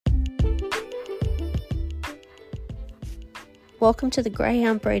Welcome to the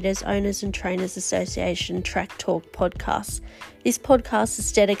Greyhound Breeders, Owners and Trainers Association Track Talk podcast. This podcast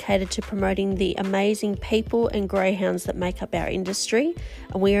is dedicated to promoting the amazing people and greyhounds that make up our industry,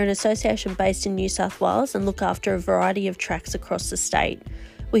 and we are an association based in New South Wales and look after a variety of tracks across the state.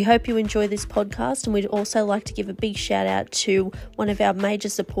 We hope you enjoy this podcast, and we'd also like to give a big shout out to one of our major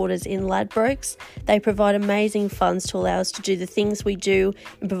supporters in Ladbrokes. They provide amazing funds to allow us to do the things we do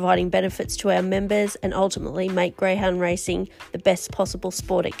in providing benefits to our members and ultimately make greyhound racing the best possible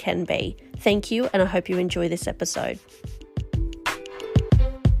sport it can be. Thank you, and I hope you enjoy this episode.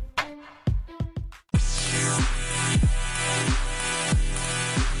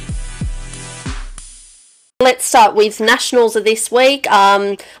 Let's start with Nationals of this week.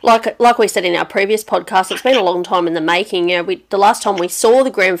 Like we said in our previous podcast, it's been a long time in the making. The last time we saw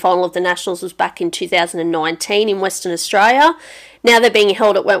the grand final of the Nationals was back in 2019 in Western Australia. Now they're being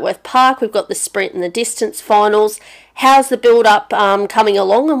held at Wentworth Park. We've got the sprint and the distance finals. How's the build-up coming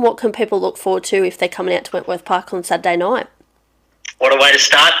along, and what can people look forward to if they're coming out to Wentworth Park on Saturday night? What a way to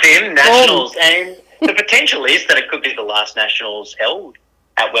start them, Nationals. And the potential is that it could be the last Nationals held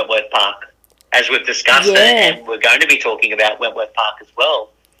at Wentworth Park. As we've discussed it, and we're going to be talking about Wentworth Park as well,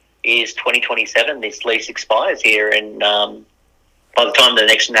 is 2027. This lease expires here, and by the time the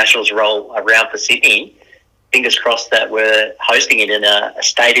next Nationals roll around for Sydney, fingers crossed that we're hosting it in a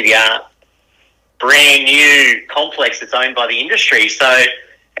state-of-the-art, brand new complex that's owned by the industry. So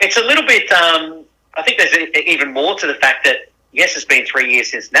it's a little bit, I think there's even more to the fact that, yes, it's been 3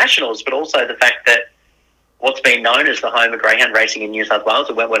 years since Nationals, but also the fact that what's been known as the home of greyhound racing in New South Wales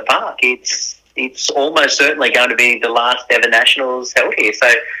at Wentworth Park, it's almost certainly going to be the last ever Nationals held here. So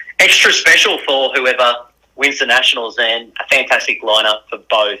extra special for whoever wins the Nationals, and a fantastic lineup for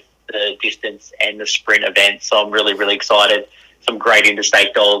both the distance and the sprint events. So I'm really, really excited. Some great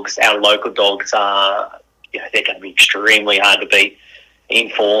interstate dogs. Our local dogs are, they're going to be extremely hard to beat in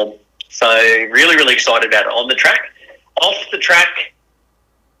form. So really, really excited about it on the track. Off the track,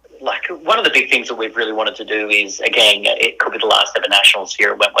 like, one of the big things that we've really wanted to do is, again, it could be the last ever Nationals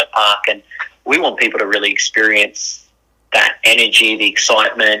here at Wentworth Park, and we want people to really experience that energy, the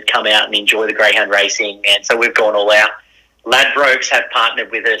excitement, come out and enjoy the greyhound racing. And so we've gone all out. Ladbrokes have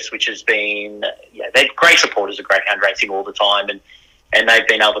partnered with us, which has been, they're great supporters of greyhound racing all the time, and they've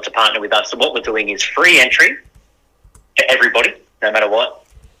been able to partner with us. So what we're doing is free entry to everybody, no matter what.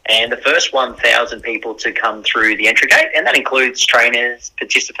 And the first 1,000 people to come through the entry gate, and that includes trainers,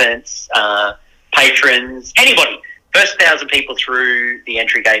 participants, patrons, anybody. First 1,000 people through the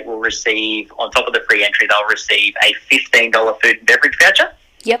entry gate will receive, on top of the free entry, they'll receive a $15 food and beverage voucher.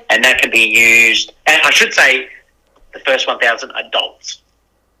 Yep. And that can be used, and I should say the first 1,000 adults.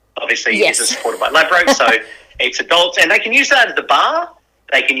 Obviously, yes. This is supported by Ladbrokes, so it's adults, and they can use that at the bar.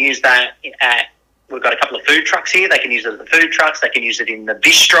 They can use that at, we've got a couple of food trucks here. They can use it at the food trucks. They can use it in the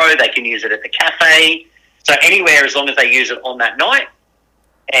bistro. They can use it at the cafe. So anywhere, as long as they use it on that night.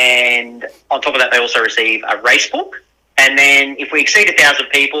 And on top of that, they also receive a race book. And then if we exceed 1,000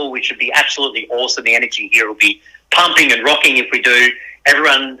 people, which would be absolutely awesome, the energy here will be pumping and rocking if we do.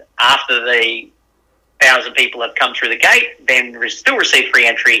 Everyone, after the 1,000 people have come through the gate, then still receive free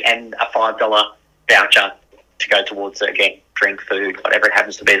entry and a $5 voucher to go towards, again, drink, food, whatever it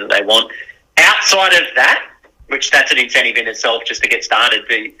happens to be that they want. Outside of that, which that's an incentive in itself just to get started,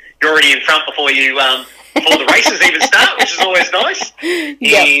 but you're already in front before the races even start, which is always nice.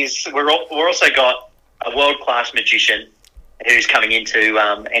 Yep. We're also got a world-class magician who's coming in to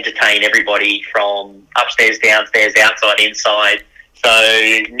entertain everybody from upstairs, downstairs, outside, inside.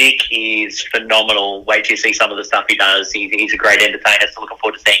 So Nick is phenomenal. Wait till you see some of the stuff he does. He's a great entertainer, so looking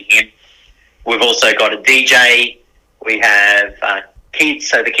forward to seeing him. We've also got a DJ. We have kids,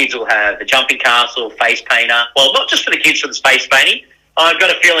 so the kids will have the jumping castle, face painter. Well, not just for the kids for the space painting. I've got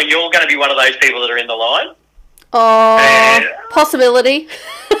a feeling you're going to be one of those people that are in the line. Oh, possibility.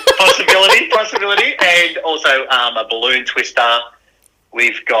 Possibility. And also a balloon twister.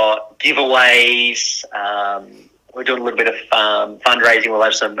 We've got giveaways. We're doing a little bit of fundraising. We'll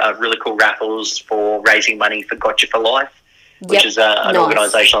have some really cool raffles for raising money for Gotcha for Life, which is an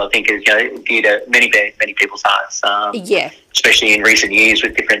organisation I think is dear to many people's hearts. Especially in recent years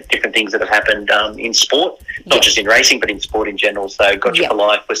with different things that have happened in sport, not just in racing, but in sport in general. So Gotcha for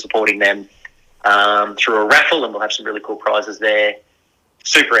Life, we're supporting them through a raffle, and we'll have some really cool prizes there.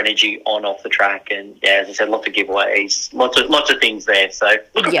 Super energy on off the track, and as I said, lots of giveaways, lots of things there. So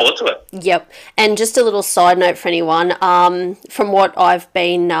looking forward to it. Yep. And just a little side note for anyone, from what I've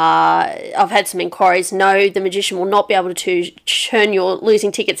had some inquiries. No, the magician will not be able to turn your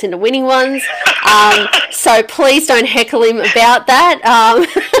losing tickets into winning ones. So please don't heckle him about that.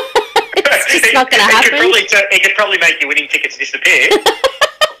 just not going to happen. It could probably make your winning tickets disappear.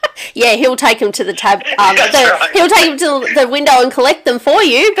 Yeah, he'll take them to the tab. Right. He'll take them to the window and collect them for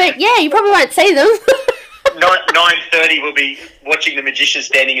you. But yeah, you probably won't see them. 9:30, we'll be watching the magician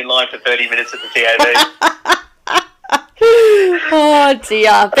standing in line for 30 minutes at the TAB. Oh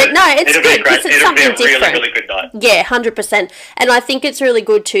dear, but no, it's It'll good because it's something different. different. Really good night. Yeah, 100%. And I think it's really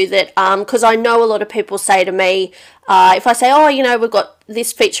good too that because I know a lot of people say to me, if I say, oh, you know, we've got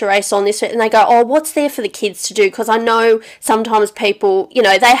this feature race on this, and they go, oh, what's there for the kids to do? Because I know sometimes people, you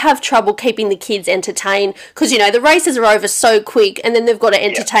know, they have trouble keeping the kids entertained because, you know, the races are over so quick and then they've got to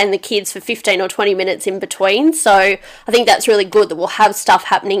entertain the kids for 15 or 20 minutes in between. So I think that's really good that we'll have stuff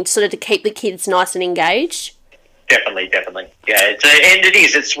happening sort of to keep the kids nice and engaged. Definitely. Yeah,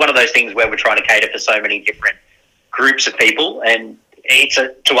 it's one of those things where we're trying to cater for so many different groups of people, and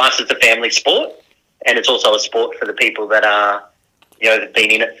to us it's a family sport, and it's also a sport for the people that are, you know, have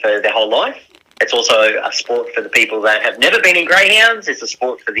been in it for their whole life. It's also a sport for the people that have never been in greyhounds. It's a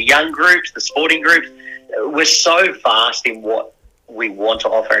sport for the young groups, the sporting groups. We're so vast in what we want to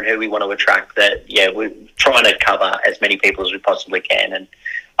offer and who we want to attract that, yeah, we're trying to cover as many people as we possibly can, and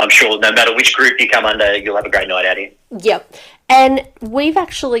I'm sure no matter which group you come under, you'll have a great night out here. Yep. And we've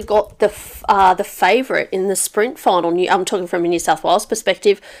actually got the favourite in the sprint final. I'm talking from a New South Wales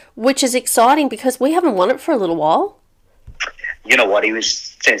perspective, which is exciting because we haven't won it for a little while. You know what? He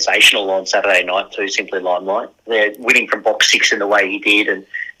was sensational on Saturday night too, Simply Limelight. They're winning from box 6 in the way he did. And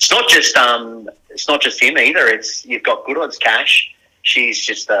it's not just him either. You've got Good Odds Cash. She's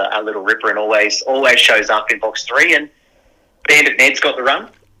just a little ripper and always shows up in box 3. And Bandit Ned's got the run.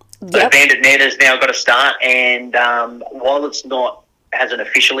 So Bandit Ned has now got a start, and while hasn't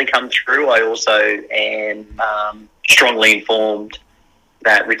officially come through, I also am strongly informed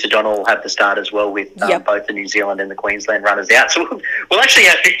that Richard Donnell will have the start as well with both the New Zealand and the Queensland runners out. So we'll actually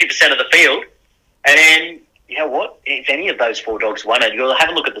have 50% of the field, and you know what? If any of those 4 dogs won it, you'll have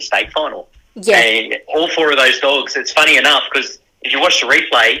a look at the state final. Yeah. And all 4 of those dogs, it's funny enough because if you watch the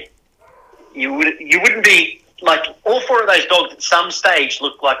replay, you wouldn't be... Like, all 4 of those dogs at some stage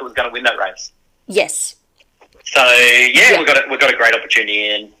looked like it was going to win that race. Yes. So, we've got a great opportunity,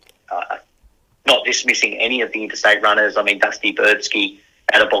 and not dismissing any of the interstate runners. I mean, Dusty Burbsky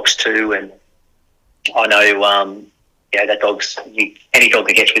out of box 2, and I know, that any dog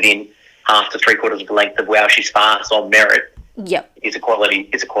that gets within half to 3/4 of the length of Wow She's Fast on merit is a quality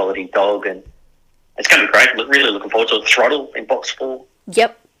dog, and it's going to be great. Really looking forward to it. Throttle in box 4.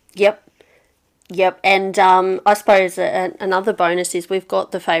 Yep, and I suppose another bonus is we've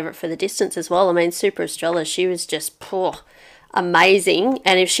got the favourite for the distance as well. I mean, Super Estrella, she was just amazing,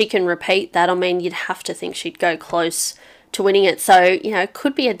 and if she can repeat that, I mean, you'd have to think she'd go close to winning it. So, you know, it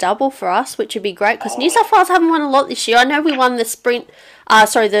could be a double for us, which would be great, because New South Wales haven't won a lot this year. I know we won the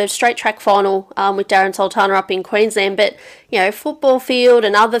the straight track final with Darren Sultana up in Queensland, but, you know, football field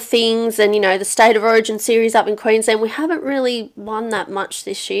and other things, and, you know, the State of Origin series up in Queensland, we haven't really won that much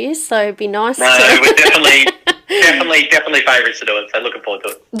this year, so it'd be nice to... we're definitely favourites to do it, so looking forward to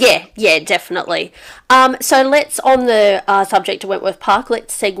it. Yeah, definitely. So let's, on the subject of Wentworth Park,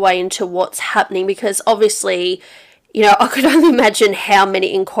 let's segue into what's happening, because obviously... You know, I could only imagine how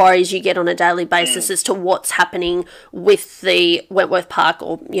many inquiries you get on a daily basis as to what's happening with the Wentworth Park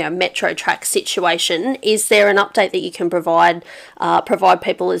or, you know, Metro Track situation. Is there an update that you can provide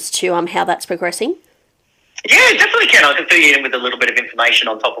people as to how that's progressing? Yeah, definitely can. I can fill you in with a little bit of information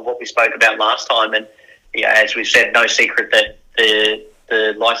on top of what we spoke about last time. And, yeah, as we've said, no secret that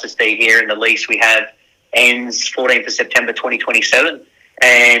the licence deed here and the lease we have ends 14th of September 2027.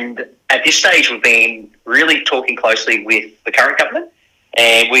 And at this stage, we've been really talking closely with the current government,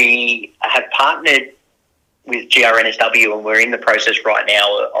 and we have partnered with GRNSW, and we're in the process right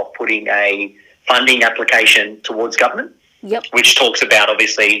now of putting a funding application towards government, which talks about,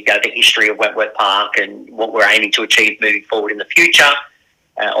 obviously, the history of Wentworth Park and what we're aiming to achieve moving forward in the future.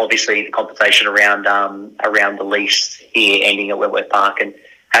 Obviously, the compensation around the lease here ending at Wentworth Park and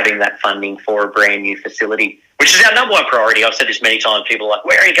having that funding for a brand new facility, which is our number one priority. I've said this many times. People are like,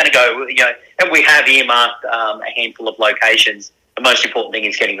 where are you going to go? You know, and we have earmarked a handful of locations. The most important thing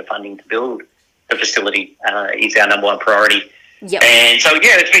is getting the funding to build the facility is our number one priority. And so,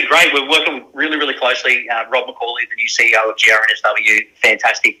 it's been great. We're working really, really closely. Rob McCauley, the new CEO of GRNSW,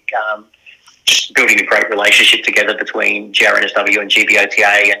 fantastic. Just building a great relationship together between GRNSW and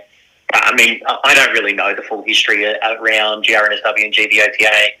GBOTA. And I mean, I don't really know the full history around GRNSW and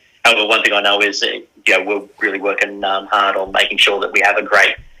GBOTA. However, one thing I know is, we're really working hard on making sure that we have a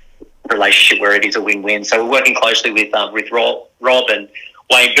great relationship where it is a win-win. So we're working closely with Rob and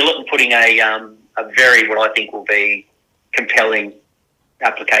Wayne Billett and putting a very, what I think will be compelling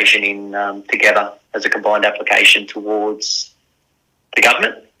application in together as a combined application towards the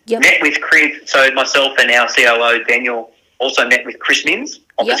government. Yep. Met with Chris, so myself and our COO, Daniel, also met with Chris Minns,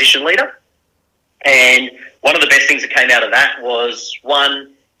 opposition leader. And one of the best things that came out of that was,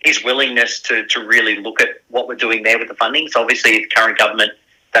 one, his willingness to really look at what we're doing there with the funding. So obviously the current government,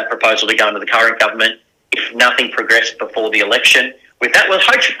 that proposal to go into the current government, if nothing progressed before the election, with that, well,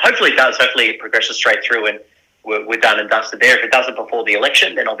 hopefully it does. Hopefully it progresses straight through and we're done and dusted there. If it doesn't before the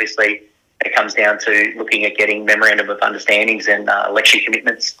election, then obviously it comes down to looking at getting memorandum of understandings and election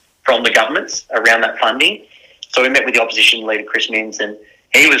commitments from the governments around that funding. So we met with the opposition leader, Chris Minns, and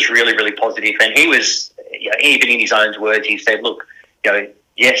he was really, really positive. And he was, even in his own words, he said, look,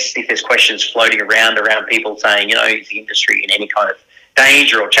 yes, if there's questions floating around people saying, is the industry in any kind of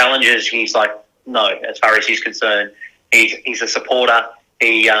danger or challenges, he's like, no, as far as he's concerned, he's a supporter.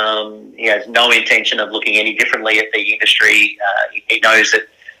 He has no intention of looking any differently at the industry. He knows that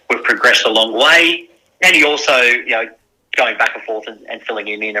we've progressed a long way. And he also, going back and forth and filling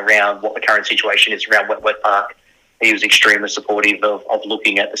him in around what the current situation is around Wentworth Park, he was extremely supportive of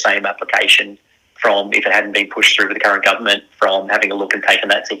looking at the same application from, if it hadn't been pushed through with the current government, from having a look and taking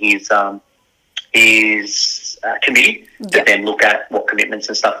that to his committee to then look at what commitments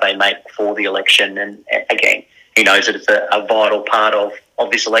and stuff they make for the election. And again, he knows that it's a vital part of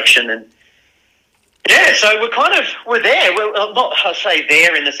this election. And yeah, so we're there. We're not, I say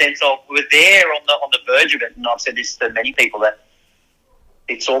there in the sense of we're there on the verge of it. And I've said this to many people, that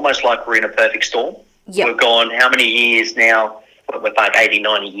it's almost like we're in a perfect storm. Yep. We've gone how many years now? We're like 80,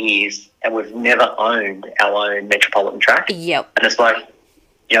 90 years, and we've never owned our own metropolitan track. Yep. And it's like,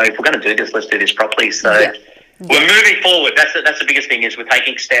 if we're going to do this, let's do this properly. So we're Yep. moving forward. That's the biggest thing, is we're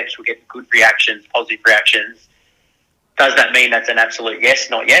taking steps. We're getting good reactions, positive reactions. Does that mean that's an absolute yes?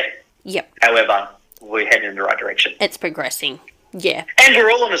 Not yet. Yep. However, we're heading in the right direction. It's progressing. Yeah. And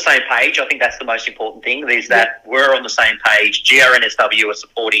we're all on the same page. I think that's the most important thing, is that we're on the same page. GRNSW are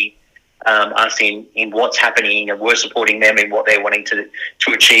supporting us in what's happening, and we're supporting them in what they're wanting to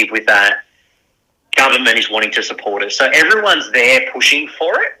achieve with that. Government is wanting to support us. So everyone's there pushing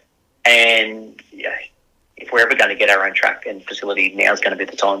for it. And if we're ever going to get our own track and facility, now's going to be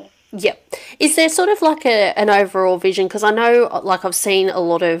the time. Yep. Is there sort of like an overall vision? Because I know, like, I've seen a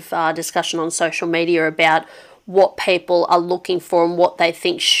lot of discussion on social media about what people are looking for and what they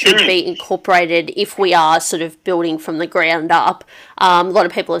think should be incorporated if we are sort of building from the ground up. A lot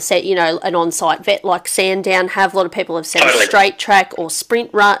of people have said, an on-site vet like Sandown have. A lot of people have said a straight track or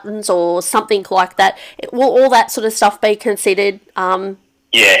sprint runs or something like that. Will all that sort of stuff be considered in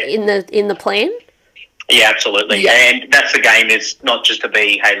the plan? Yeah, absolutely. Yeah. And that's the game, is not just to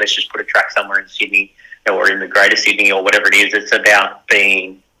be, hey, let's just put a track somewhere in Sydney or in the Greater Sydney or whatever it is. It's about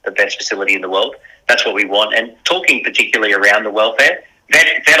being the best facility in the world. That's what we want. And talking particularly around the welfare,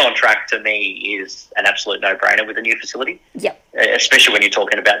 vet on track to me is an absolute no-brainer with a new facility. Yep. Especially when you're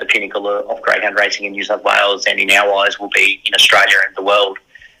talking about the pinnacle of greyhound racing in New South Wales, and in our eyes will be in Australia and the world.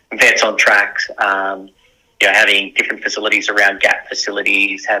 Vets on tracks, having different facilities around gap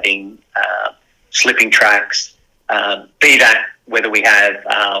facilities, having slipping tracks, be that whether we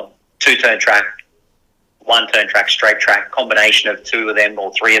have two-turn track, one-turn track, straight track, combination of two of them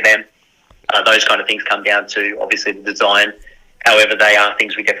or three of them. Those kind of things come down to, obviously, the design. However, they are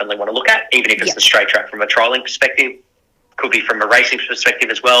things we definitely want to look at, even if it's the straight track from a trialling perspective. Could be from a racing perspective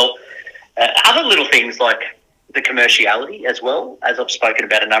as well. Other little things like the commerciality as well, as I've spoken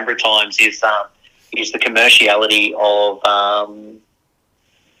about a number of times, is the commerciality of...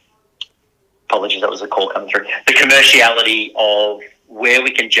 apologies, that was a call coming through. The commerciality of where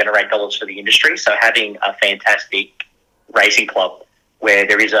we can generate dollars for the industry. So having a fantastic racing club where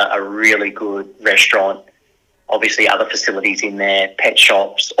there is a really good restaurant, obviously other facilities in there, pet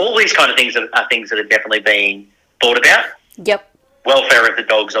shops, all these kind of things are things that are definitely being thought about. Yep. Welfare of the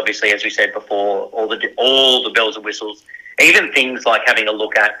dogs, obviously, as we said before, all the bells and whistles, even things like having a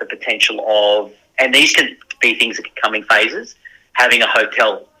look at the potential of, and these can be things that can come in phases, having a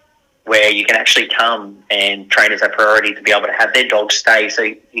hotel where you can actually come, and trainers have priority to be able to have their dogs stay. So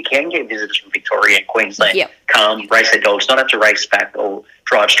you can get visitors from Victoria and Queensland come, race their dogs, not have to race back or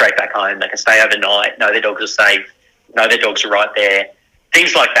drive straight back home. They can stay overnight, know their dogs are safe, know their dogs are right there.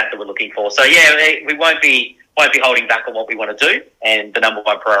 Things like that we're looking for. So, we won't be holding back on what we want to do. And the number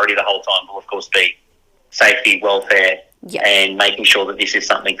one priority the whole time will, of course, be safety, welfare, and making sure that this is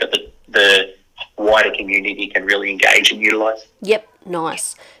something that the wider community can really engage and utilise. Yep.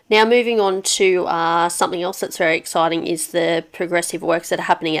 Nice. Now, moving on to something else that's very exciting is the progressive works that are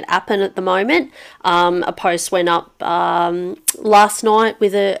happening at Appen at the moment. A post went up last night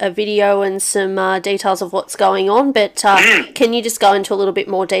with a video and some details of what's going on, but can you just go into a little bit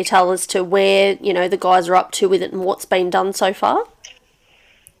more detail as to where, the guys are up to with it and what's been done so far?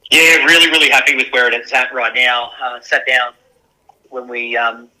 Yeah, really, really happy with where it's at right now. Sat down when we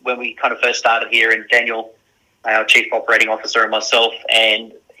kind of first started here, and Daniel, our Chief Operating Officer, and myself,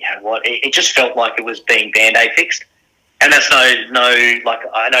 and you know what, it just felt like it was being Band-Aid fixed. And that's like,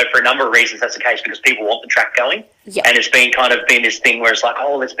 I know for a number of reasons that's the case, because people want the track going. Yep. And it's been this thing where it's like,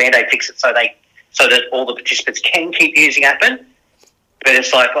 oh, let's Band-Aid fix it so that all the participants can keep using Appen. But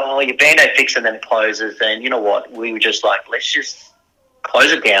it's like, oh, you Band-Aid fix and then it closes. And you know what? We were just like, let's just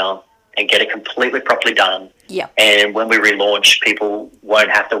close it down and get it completely properly done. Yeah. And when we relaunch, people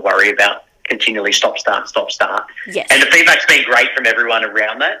won't have to worry about continually stop, start. Yes. And the feedback's been great from everyone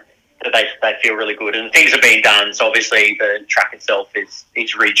around that. They feel really good, and things are being done. So obviously the track itself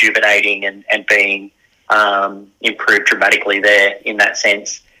is rejuvenating and being improved dramatically there in that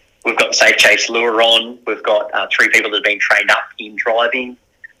sense. We've got the Safe Chase lure on. We've got 3 people that have been trained up in driving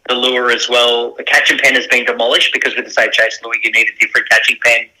the lure as well. The catching pen has been demolished because with the Safe Chase lure you need a different catching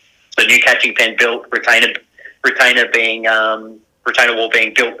pen. So new catching pen built, retainer wall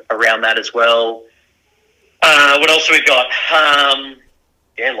being built around that as well. What else have we got?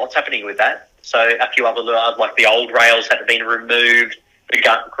 Lots happening with that. So a few other, like the old rails had been removed. The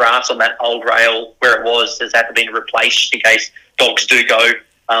grass on that old rail where it was has had to be replaced in case dogs do go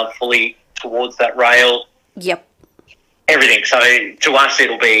fully towards that rail. Yep. Everything. So to us,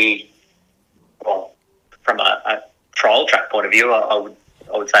 it'll be, well, from a trial track point of view, I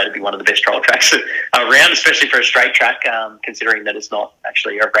would say it'd be one of the best trial tracks around, especially for a straight track, considering that it's not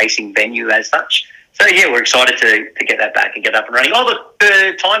actually a racing venue as such. So, yeah, we're excited to get that back and get up and running. Oh,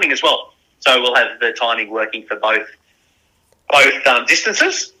 the timing as well. So we'll have the timing working for both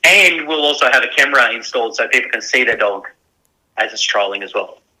distances, and we'll also have a camera installed so people can see their dog as it's trolling as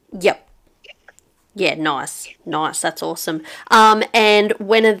well. Yep. Yeah, nice. That's awesome. And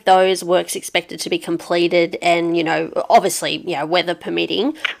when are those works expected to be completed? And, obviously, weather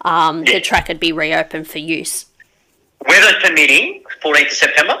permitting, the track would be reopened for use. Weather permitting, 14th of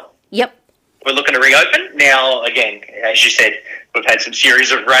September. Yep. We're looking to reopen. Now, again, as you said, we've had some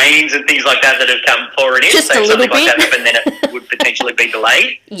series of rains and things like that have come pouring in. Just so a if little something bit. like that happened, then it would potentially be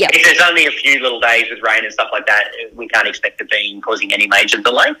delayed. Yep. If there's only a few little days with rain and stuff like that, we can't expect it causing any major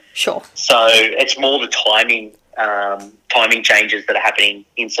delay. Sure. So it's more the timing changes that are happening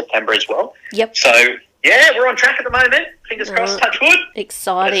in September as well. Yep. So, yeah, we're on track at the moment. Fingers crossed, touch wood.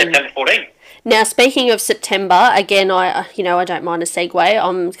 Exciting. September 14th. Now, speaking of September, again, I don't mind a segue.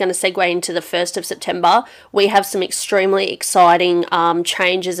 I'm going to segue into the 1st of September. We have some extremely exciting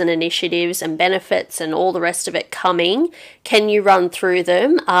changes and initiatives and benefits and all the rest of it coming. Can you run through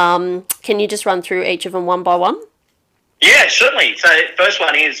them? Can you just run through each of them one by one? Yeah, certainly. So first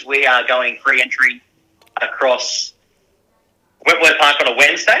one is we are going free entry across Wentworth Park on a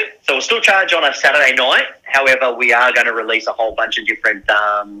Wednesday. So we'll still charge on a Saturday night. However, we are going to release a whole bunch of different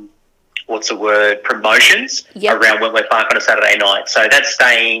promotions around Wentworth Park on a Saturday night. So that's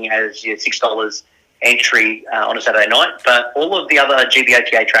staying as your $6 entry on a Saturday night. But all of the other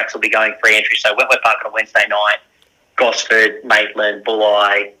GBOTA tracks will be going free entry. So Wentworth Park on a Wednesday night, Gosford, Maitland,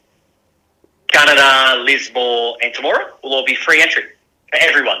 Bulli, Gunnedah, Lismore and Temora will all be free entry for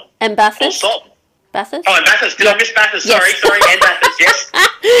everyone. And Bathurst? Bathurst? Oh, and Bathurst. Did I miss Bathurst? Sorry, and Bathurst, yes.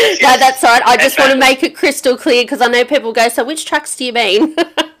 Yes. No, that's all right. I just want to make it crystal clear because I know people go, so which tracks do you mean?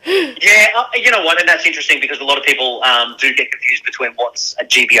 Yeah, you know what, and that's interesting because a lot of people do get confused between what's a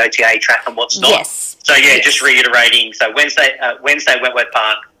GBOTA track and what's not. Yes. So, just reiterating. So, Wednesday, Wentworth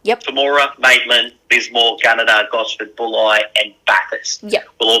Park, Temora, Maitland, Lismore, Gunnedah, Gosford, Bulli and Bathurst will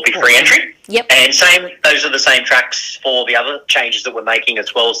all be free entry. Yep. And those are the same tracks for the other changes that we're making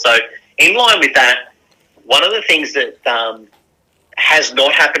as well. So, in line with that, one of the things that has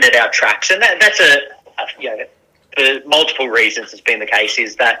not happened at our tracks, and that's for multiple reasons has been the case,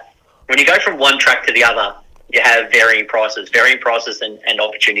 is that when you go from one track to the other, you have varying prices and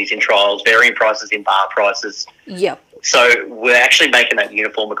opportunities in trials, varying prices in bar prices. Yep. So we're actually making that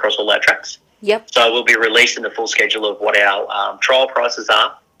uniform across all our tracks. Yep. So we'll be releasing the full schedule of what our trial prices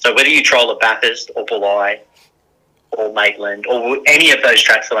are. So whether you trial at Bathurst or Bulli or Maitland or any of those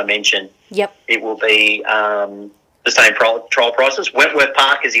tracks that I mentioned, it will be the same trial prices. Wentworth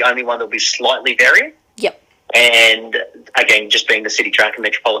Park is the only one that will be slightly varying. Yep. And again, just being the city track and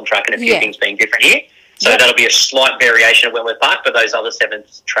metropolitan track and a few things being different here. So that'll be a slight variation at Wentworth Park, but those other 7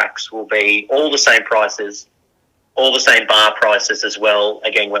 tracks will be all the same prices all the same bar prices as well.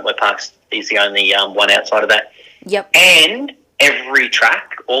 Again, Wentworth Park's is the only one outside of that. Yep. And every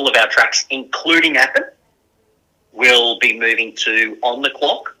track, all of our tracks, including Appen, will be moving to On The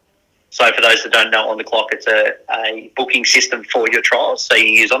Clock. So for those that don't know, On The Clock, it's a booking system for your trials. So you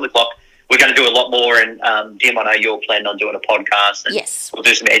use On The Clock. We're going to do a lot more, and Dim, I know you're planning on doing a podcast. And yes. We'll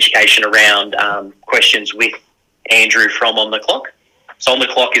do some education around questions with Andrew from On The Clock. So On The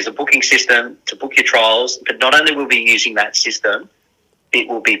Clock is a booking system to book your trials, but not only will we be using that system, it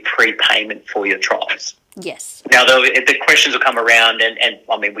will be prepayment for your trials. Yes. Now, the questions will come around, and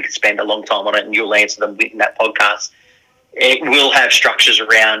I mean, we could spend a long time on it, and you'll answer them in that podcast. It will have structures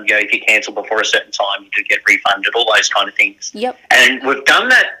around, if you cancel before a certain time, you do get refunded, all those kind of things. Yep. And we've done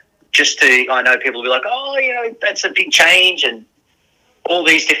that I know people will be like, oh, that's a big change, and all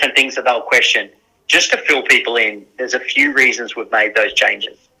these different things that they'll question. Just to fill people in, there's a few reasons we've made those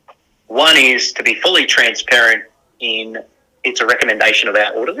changes. One is to be fully transparent it's a recommendation of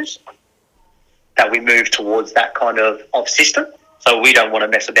our auditors that we move towards that kind of system. So we don't want to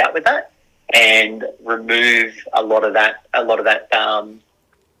mess about with that and remove a lot of that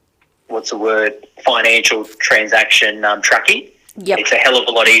financial transaction tracking. Yep. It's a hell of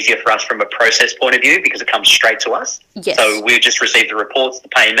a lot easier for us from a process point of view because it comes straight to us. Yes. So we just receive the reports, the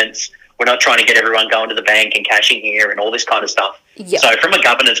payments. We're not trying to get everyone going to the bank and cashing here and all this kind of stuff. Yep. So from a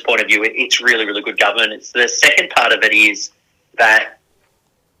governance point of view, it's really, really good governance. The second part of it is that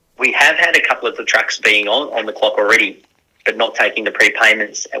we have had a couple of the tracks being on the clock already, but not taking the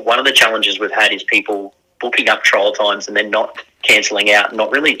prepayments. And one of the challenges we've had is people booking up trial times and then not cancelling out, not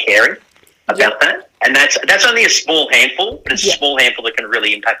really caring about that. And that's only a small handful, but it's a small handful that can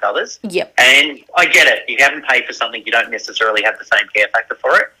really impact others. Yep. And I get it. You haven't paid for something, you don't necessarily have the same care factor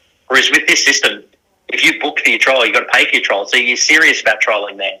for it. Whereas with this system, if you book for your trial, you've got to pay for your trial. So you're serious about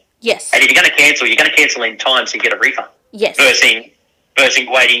trialling there. Yes. And if you're going to cancel in time so you get a refund. Yes. Versus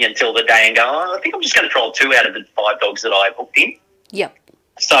waiting until the day and go, I think I'm just going to trial 2 out of the 5 dogs that I booked in. Yep.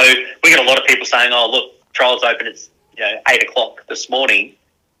 So we got a lot of people saying, look, trial's open, it's 8 o'clock this morning,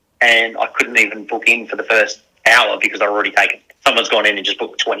 and I couldn't even book in for the first hour because I've already taken. Someone's gone in and just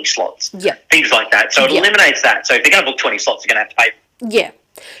booked 20 slots. Yeah. Things like that. So it eliminates that. So if they're going to book 20 slots, they're going to have to pay. Yeah.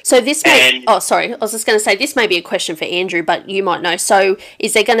 So this may... I was just going to say, this may be a question for Andrew, but you might know. So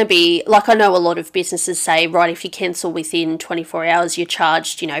is there going to be... Like, I know a lot of businesses say, right, if you cancel within 24 hours, you're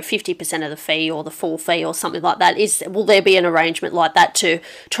charged, 50% of the fee or the full fee or something like that. Will there be an arrangement like that to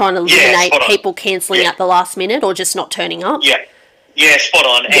try and eliminate people cancelling at the last minute or just not turning up? Yeah. Yeah, spot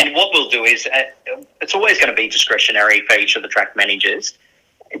on. Yeah. And what we'll do is it's always going to be discretionary for each of the track managers.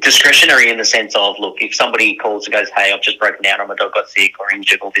 Discretionary in the sense of, look, if somebody calls and goes, hey, I've just broken down, or my dog got sick or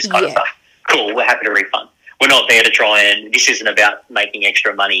injured or this kind of stuff, cool, we're happy to refund. We're not there to try and, this isn't about making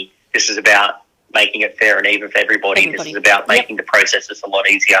extra money. This is about making it fair and even for everybody. This is about making the processes a lot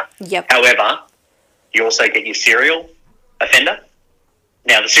easier. Yep. However, you also get your serial offender.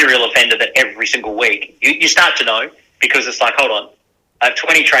 Now, the serial offender that every single week, you start to know because it's like, hold on, I have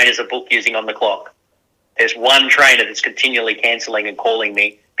 20 trainers a book using On The Clock. There's one trainer that's continually cancelling and calling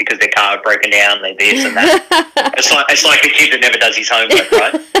me because their car had broken down, they're this and that. It's like a kid that never does his homework,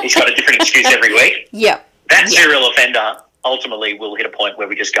 right? He's got a different excuse every week. Yeah. That serial offender ultimately will hit a point where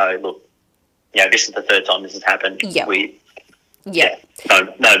we just go, look, this is the third time this has happened. Yeah.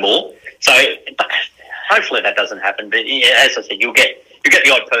 No more. So hopefully that doesn't happen. But as I said, you'll get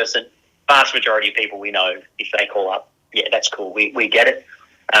the odd person. Vast majority of people we know, if they call up, that's cool. We get it.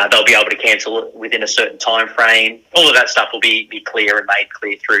 They'll be able to cancel it within a certain time frame. All of that stuff will be clear and made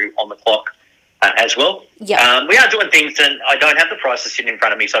clear through On The Clock as well. Yeah. We are doing things, and I don't have the prices sitting in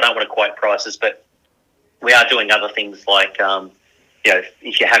front of me, so I don't want to quote prices, but we are doing other things like,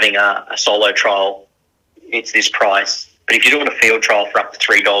 if you're having a solo trial, it's this price. But if you're doing a field trial for up to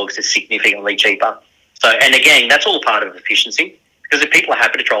 3 dogs, it's significantly cheaper. So, and again, that's all part of efficiency. Because if people are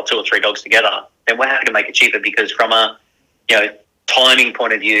happy to trial 2 or 3 dogs together, then we're happy to make it cheaper because from a, timing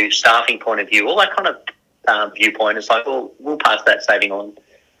point of view, staffing point of view, all that kind of viewpoint, it's like, well, we'll pass that saving on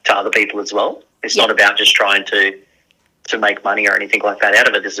to other people as well. It's not about just trying to make money or anything like that out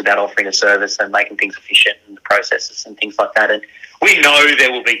of it. This is about offering a service and making things efficient and the processes and things like that. And we know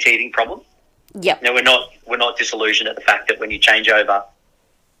there will be teething problems. Yep. Now, we're not disillusioned at the fact that when you change over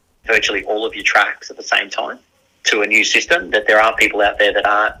virtually all of your tracks at the same time to a new system, that there are people out there that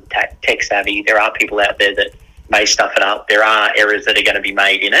aren't tech savvy. There are people out there that may stuff it up. There are errors that are going to be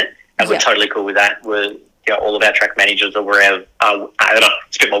made in it, and we're totally cool with that. We're, all of our track managers are aware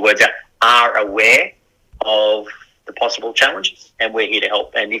of the possible challenges, and we're here to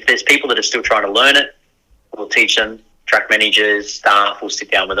help. And if there's people that are still trying to learn it, we'll teach them. Track managers, staff, will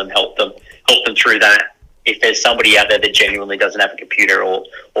sit down with them, help them through that. if there's somebody out there that genuinely doesn't have a computer or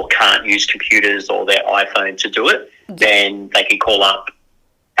can't use computers or their iPhone to do it, then they can call up.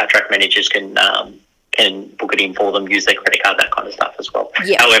 Our track managers can book it in for them, use their credit card, that kind of stuff as well.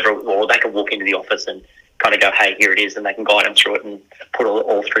 Yep. However, or they can walk into the office and kind of go, hey, here it is, and they can guide them through it and put it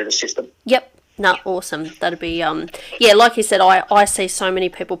all through the system. Yep. No, awesome. That'd be, yeah, like you said, I see so many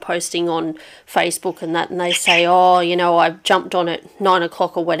people posting on Facebook and that, and they say, oh, you know, I've jumped on at 9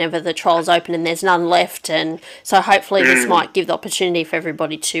 o'clock or whenever the trial's open and there's none left. And so hopefully this might give the opportunity for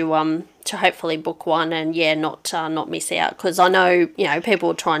everybody to hopefully book one and, yeah, not miss out. Because I know, you know, people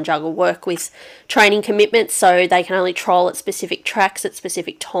will try and juggle work with training commitments, so they can only trial at specific tracks at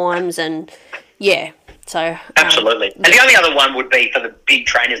specific times and, yeah. So absolutely. And the only other one would be for the big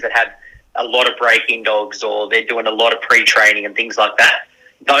trainers that have a lot of break-in dogs or they're doing a lot of pre-training and things like that.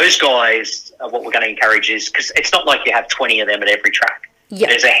 Those guys, what we're going to encourage is, because it's not like you have 20 of them at every track. Yep.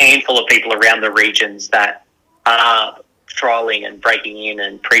 There's a handful of people around the regions that are trialling and breaking in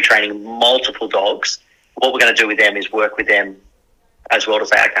and pre-training multiple dogs. What we're going to do with them is work with them as well to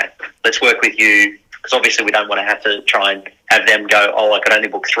say, okay, let's work with you, because obviously we don't want to have to try and have them go, oh, I could only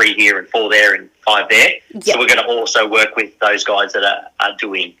book 3 here and 4 there and 5 there. Yep. So we're going to also work with those guys that are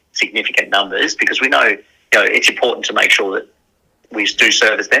doing significant numbers, because we know, you know, it's important to make sure that we do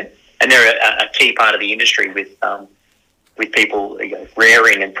service them, and they're a key part of the industry with people, you know,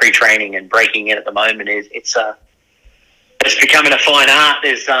 rearing and pre-training and breaking in at the moment. It's becoming a fine art.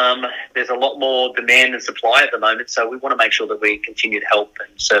 There's a lot more demand and supply at the moment, so we want to make sure that we continue to help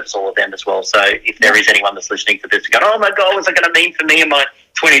and service all of them as well. So if there is anyone that's listening to this and going, oh my God, what's it going to mean for me and my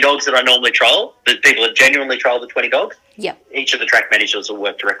 20 dogs that I normally trial, that people that genuinely trial the 20 dogs, yep, each of the track managers will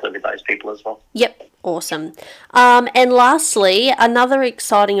work directly with those people as well. Yep, awesome. And lastly, another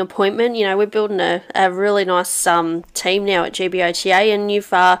exciting appointment. You know, we're building a really nice team now at GBOTA, and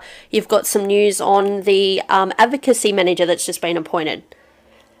you've got some news on the advocacy manager that's just been appointed.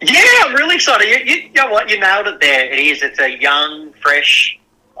 Yeah, I'm really excited. You know what? You nailed it there. It is. It's a young, fresh,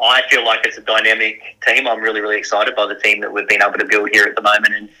 I feel like it's a dynamic team. I'm really, really excited by the team that we've been able to build here at the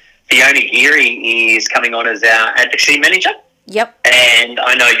moment. And Fiona Geary is coming on as our advocacy manager. Yep. And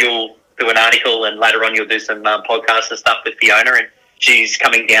I know you'll do an article and later on you'll do some podcasts and stuff with Fiona, and she's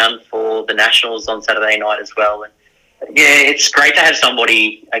coming down for the Nationals on Saturday night as well. And yeah, it's great to have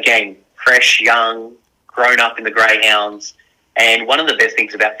somebody, again, fresh, young, grown up in the greyhounds. And one of the best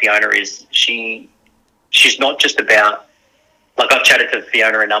things about Fiona is she's not just about, like I've chatted to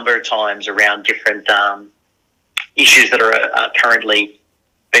Fiona a number of times around different issues that are currently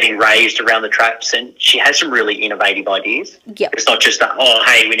being raised around the traps, and she has some really innovative ideas. Yep. It's not just, oh,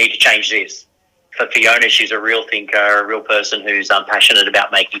 hey, we need to change this. For Fiona, she's a real thinker, a real person who's passionate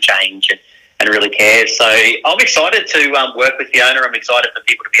about making change and really cares. So I'm excited to work with Fiona. I'm excited for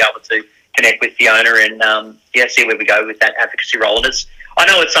people to be able to connect with Fiona and see where we go with that advocacy role. And I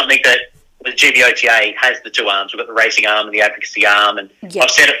know it's something that the GBOTA has the two arms. We've got the racing arm and the advocacy arm, and yep,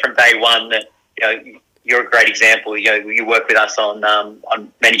 I've said it from day one that, you know, you're a great example. You know, you work with us on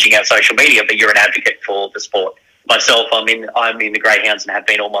managing our social media, but you're an advocate for the sport. Myself, I'm in the greyhounds and have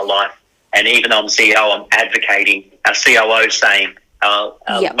been all my life. And even though I'm CEO, I'm advocating. Our COO saying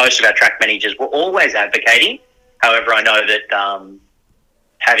yep, most of our track managers were always advocating. However, I know that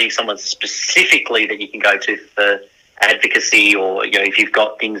having someone specifically that you can go to for advocacy, or, you know, if you've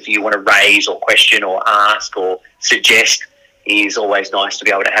got things you want to raise or question or ask or suggest, is always nice to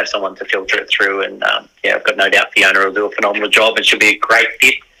be able to have someone to filter it through. And I've got no doubt Fiona will do a phenomenal job, and she'll be a great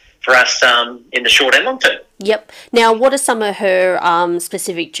fit for us in the short and long term. Yep. Now, what are some of her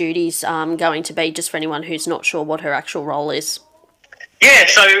specific duties going to be, just for anyone who's not sure what her actual role is? Yeah,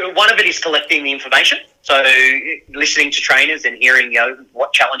 so one of it is collecting the information. So listening to trainers and hearing, you know,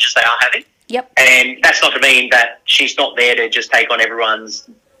 what challenges they are having. Yep. And that's not to mean that she's not there to just take on everyone's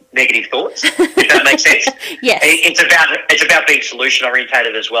negative thoughts, if that makes sense. Yes. It's about being solution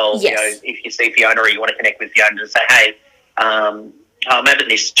orientated as well. Yes. You know, if you see Fiona or you want to connect with Fiona and say, hey, I'm having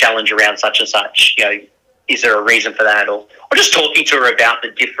this challenge around such and such, you know, is there a reason for that? Or just talking to her about the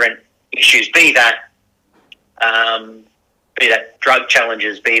different issues, be that drug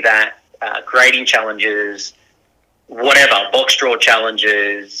challenges, be that grading challenges, whatever, box draw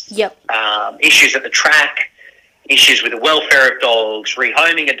challenges, yep, issues at the track, issues with the welfare of dogs,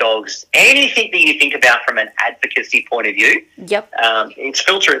 rehoming of dogs, anything that you think about from an advocacy point of view. Yep. It's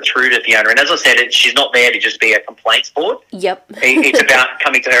filter it through to Fiona. And as I said, she's not there to just be a complaints board. Yep. It's about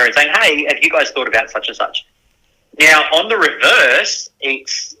coming to her and saying, hey, have you guys thought about such and such? Now, on the reverse,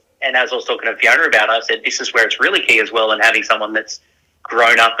 and as I was talking to Fiona about it, I said, this is where it's really key as well, and having someone that's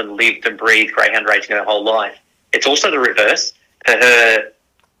grown up and lived and breathed greyhound racing her whole life. It's also the reverse, for her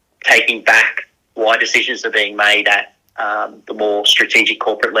taking back why decisions are being made at the more strategic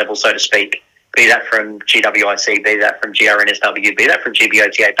corporate level, so to speak, be that from GWIC, be that from GRNSW, be that from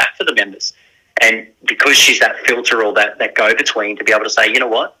GBOTA, back to the members. And because she's that filter or that go-between to be able to say, you know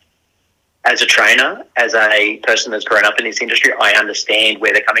what, as a trainer, as a person that's grown up in this industry, I understand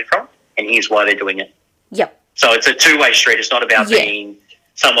where they're coming from and here's why they're doing it. Yep. So it's a two-way street. It's not about being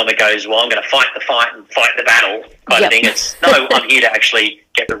someone that goes, well, I'm going to fight the fight and fight the battle kind of thing. It's, no, I'm here to actually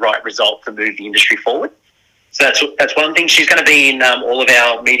get the right result to move the industry forward. So that's one thing. She's going to be in all of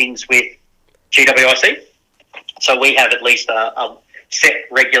our meetings with GWIC. So we have at least a set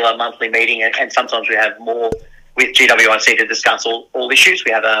regular monthly meeting, and sometimes we have more with GWIC to discuss all issues.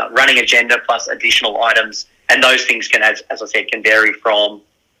 We have a running agenda plus additional items, and those things can, as I said, can vary from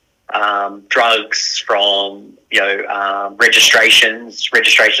drugs, from registrations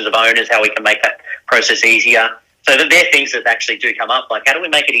of owners, how we can make that process easier. So that they're things that actually do come up, like how do we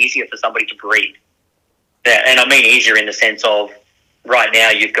make it easier for somebody to breed? Yeah, and I mean easier in the sense of right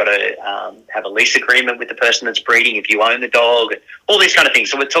now you've got to have a lease agreement with the person that's breeding if you own the dog, all these kind of things.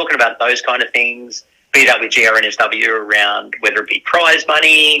 So we're talking about those kind of things, be that with GRNSW around whether it be prize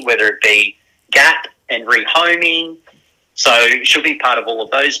money, whether it be gap and rehoming. So she'll be part of all of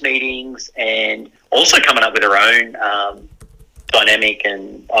those meetings and also coming up with her own dynamic,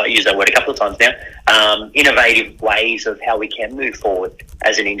 and I use that word a couple of times now, innovative ways of how we can move forward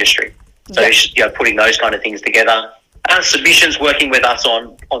as an industry. So putting those kind of things together. Submissions, working with us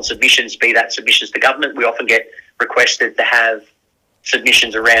on submissions, be that submissions to government. We often get requested to have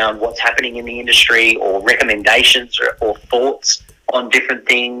submissions around what's happening in the industry or recommendations or thoughts on different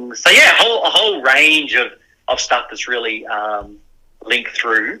things. So, yeah, a whole range of stuff that's really linked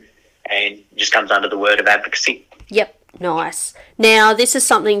through and just comes under the word of advocacy. Yep. Nice. Now, this is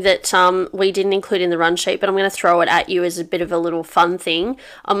something that we didn't include in the run sheet, but I'm going to throw it at you as a bit of a little fun thing.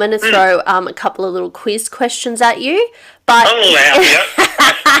 I'm going to throw a couple of little quiz questions at you. But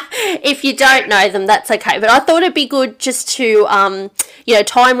if you don't know them, that's okay. But I thought it'd be good just to,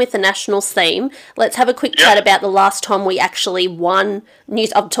 tie in with the Nationals theme. Let's have a quick chat about the last time we actually won.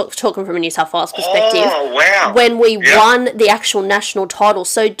 I'm talking from a New South Wales perspective. Oh, wow. When we won the actual national title.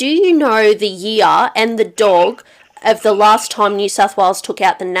 So do you know the year and the dog of the last time New South Wales took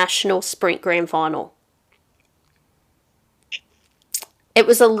out the National Sprint Grand Final? It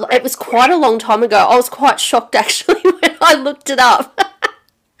was quite a long time ago. I was quite shocked actually when I looked it up.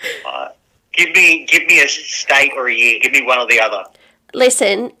 Give me a state or a year. Give me one or the other.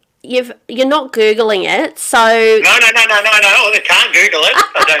 Listen, you're not Googling it, so no. I can't Google it.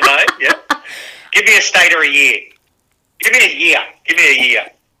 I don't know. Yeah. Give me a state or a year. Give me a year.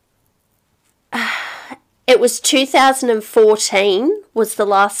 It was 2014 was the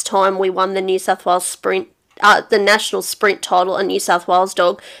last time we won the New South Wales Sprint, the national sprint title, a New South Wales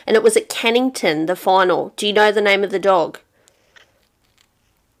dog, and it was at Kennington, the final. Do you know the name of the dog?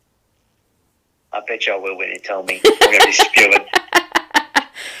 I bet you I will when you tell me. I'm going to be spewing.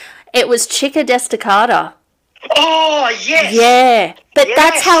 It was Chica Destacada. Oh, yes! Yeah, but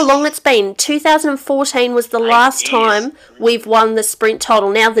that's how long it's been. 2014 was the last time we've won the sprint title.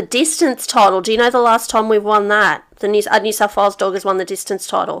 Now, the distance title, do you know the last time we've won that? The New South Wales dog has won the distance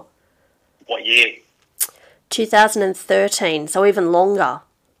title. What year? 2013, so even longer.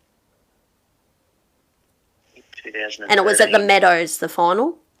 2013. And it was at the Meadows, the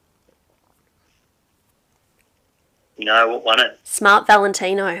final. No, what won it? Smart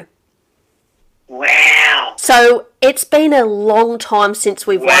Valentino. Wow. So it's been a long time since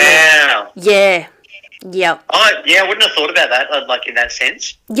we've won it. Wow. Yeah. Yep. I wouldn't have thought about that, like in that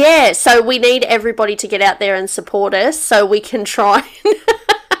sense. Yeah, so we need everybody to get out there and support us so we can try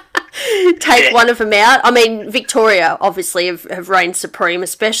and take one of them out. I mean, Victoria obviously have reigned supreme,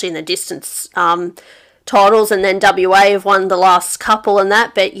 especially in the distance titles, and then WA have won the last couple and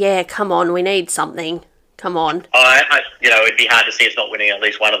that, but yeah, come on, we need something. Come on. It'd be hard to see us not winning at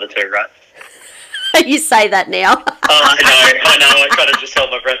least one of the two, right? You say that now. I know. I kind of just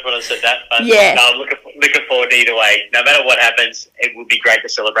held my breath when I said that. But yeah. No, I'm looking forward to either way. No matter what happens, it would be great to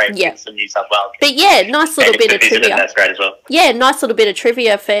celebrate with some New South Wales. But yeah, nice little bit of trivia. That's great as well. Yeah, nice little bit of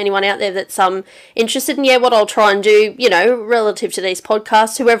trivia for anyone out there that's interested. And yeah, what I'll try and do, relative to these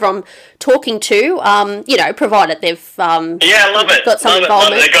podcasts, whoever I'm talking to, provided they've I love it. Got some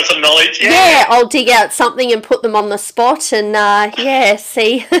involvement. They've got some knowledge. Yeah, I'll dig out something and put them on the spot and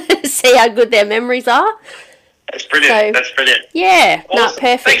see see how good their memories are. That's brilliant. That's brilliant. Yeah, awesome.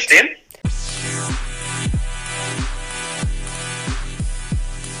 perfect. Thanks, Tim.